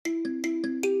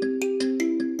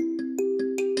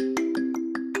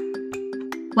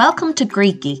Welcome to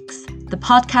Greek Geeks, the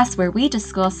podcast where we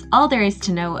discuss all there is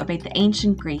to know about the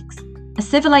ancient Greeks, a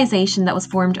civilization that was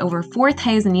formed over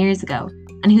 4,000 years ago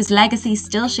and whose legacy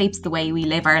still shapes the way we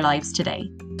live our lives today.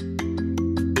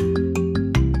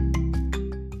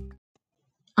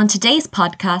 On today's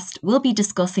podcast, we'll be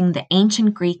discussing the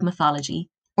ancient Greek mythology,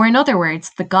 or in other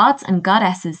words, the gods and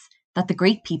goddesses that the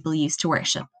Greek people used to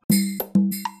worship.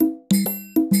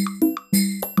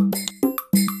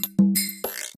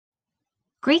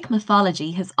 Greek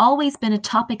mythology has always been a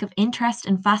topic of interest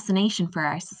and fascination for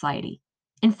our society.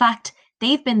 In fact,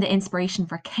 they've been the inspiration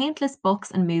for countless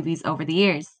books and movies over the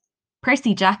years,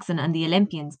 Percy Jackson and the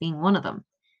Olympians being one of them.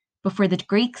 But for the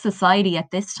Greek society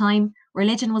at this time,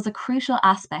 religion was a crucial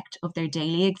aspect of their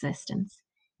daily existence.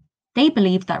 They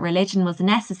believed that religion was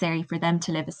necessary for them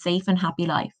to live a safe and happy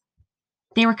life.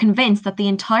 They were convinced that the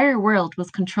entire world was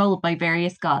controlled by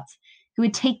various gods who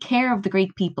would take care of the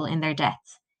Greek people in their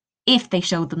deaths, if they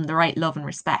showed them the right love and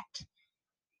respect.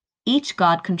 Each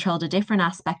god controlled a different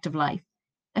aspect of life,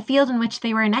 a field in which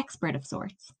they were an expert of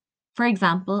sorts. For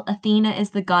example, Athena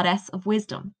is the goddess of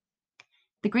wisdom.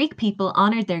 The Greek people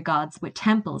honoured their gods with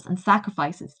temples and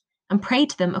sacrifices, and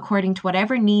prayed to them according to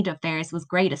whatever need of theirs was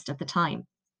greatest at the time.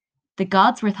 The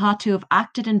gods were thought to have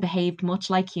acted and behaved much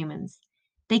like humans.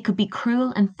 They could be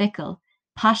cruel and fickle,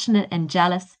 passionate and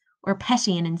jealous, or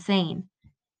petty and insane.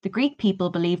 The Greek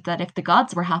people believed that if the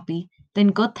gods were happy, then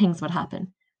good things would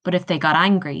happen, but if they got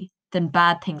angry, then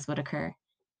bad things would occur.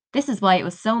 This is why it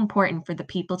was so important for the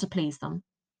people to please them.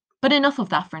 But enough of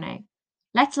that for now.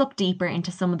 Let's look deeper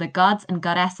into some of the gods and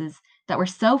goddesses that were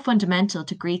so fundamental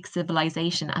to Greek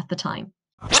civilization at the time.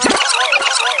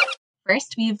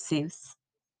 First, we have Zeus.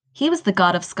 He was the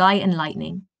god of sky and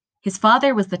lightning. His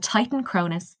father was the Titan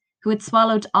Cronus, who had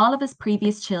swallowed all of his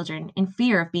previous children in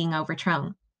fear of being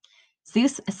overthrown.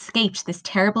 Zeus escaped this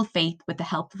terrible fate with the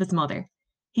help of his mother.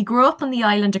 He grew up on the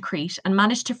island of Crete and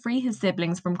managed to free his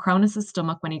siblings from Cronus'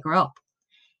 stomach when he grew up.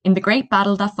 In the great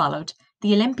battle that followed,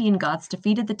 the Olympian gods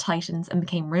defeated the Titans and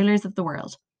became rulers of the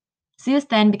world. Zeus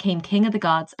then became king of the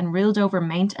gods and ruled over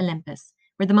Mount Olympus,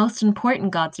 where the most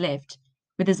important gods lived,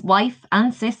 with his wife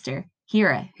and sister,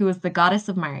 Hera, who was the goddess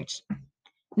of marriage.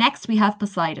 Next, we have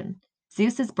Poseidon,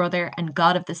 Zeus's brother and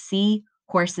god of the sea,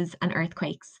 horses, and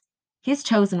earthquakes. His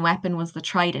chosen weapon was the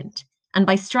trident, and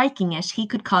by striking it, he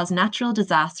could cause natural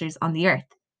disasters on the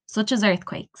earth, such as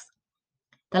earthquakes.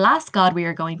 The last god we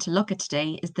are going to look at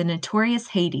today is the notorious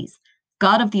Hades,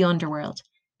 god of the underworld,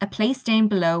 a place down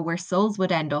below where souls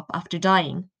would end up after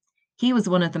dying. He was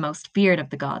one of the most feared of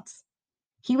the gods.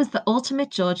 He was the ultimate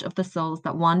judge of the souls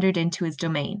that wandered into his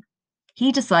domain.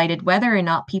 He decided whether or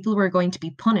not people were going to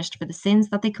be punished for the sins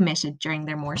that they committed during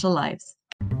their mortal lives.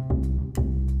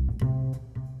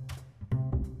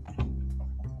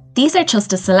 These are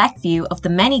just a select few of the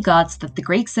many gods that the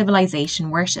Greek civilization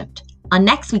worshipped. On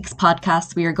next week's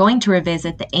podcast, we are going to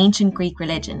revisit the ancient Greek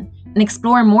religion and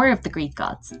explore more of the Greek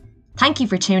gods. Thank you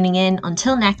for tuning in.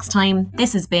 Until next time,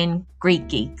 this has been Greek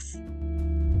Geeks.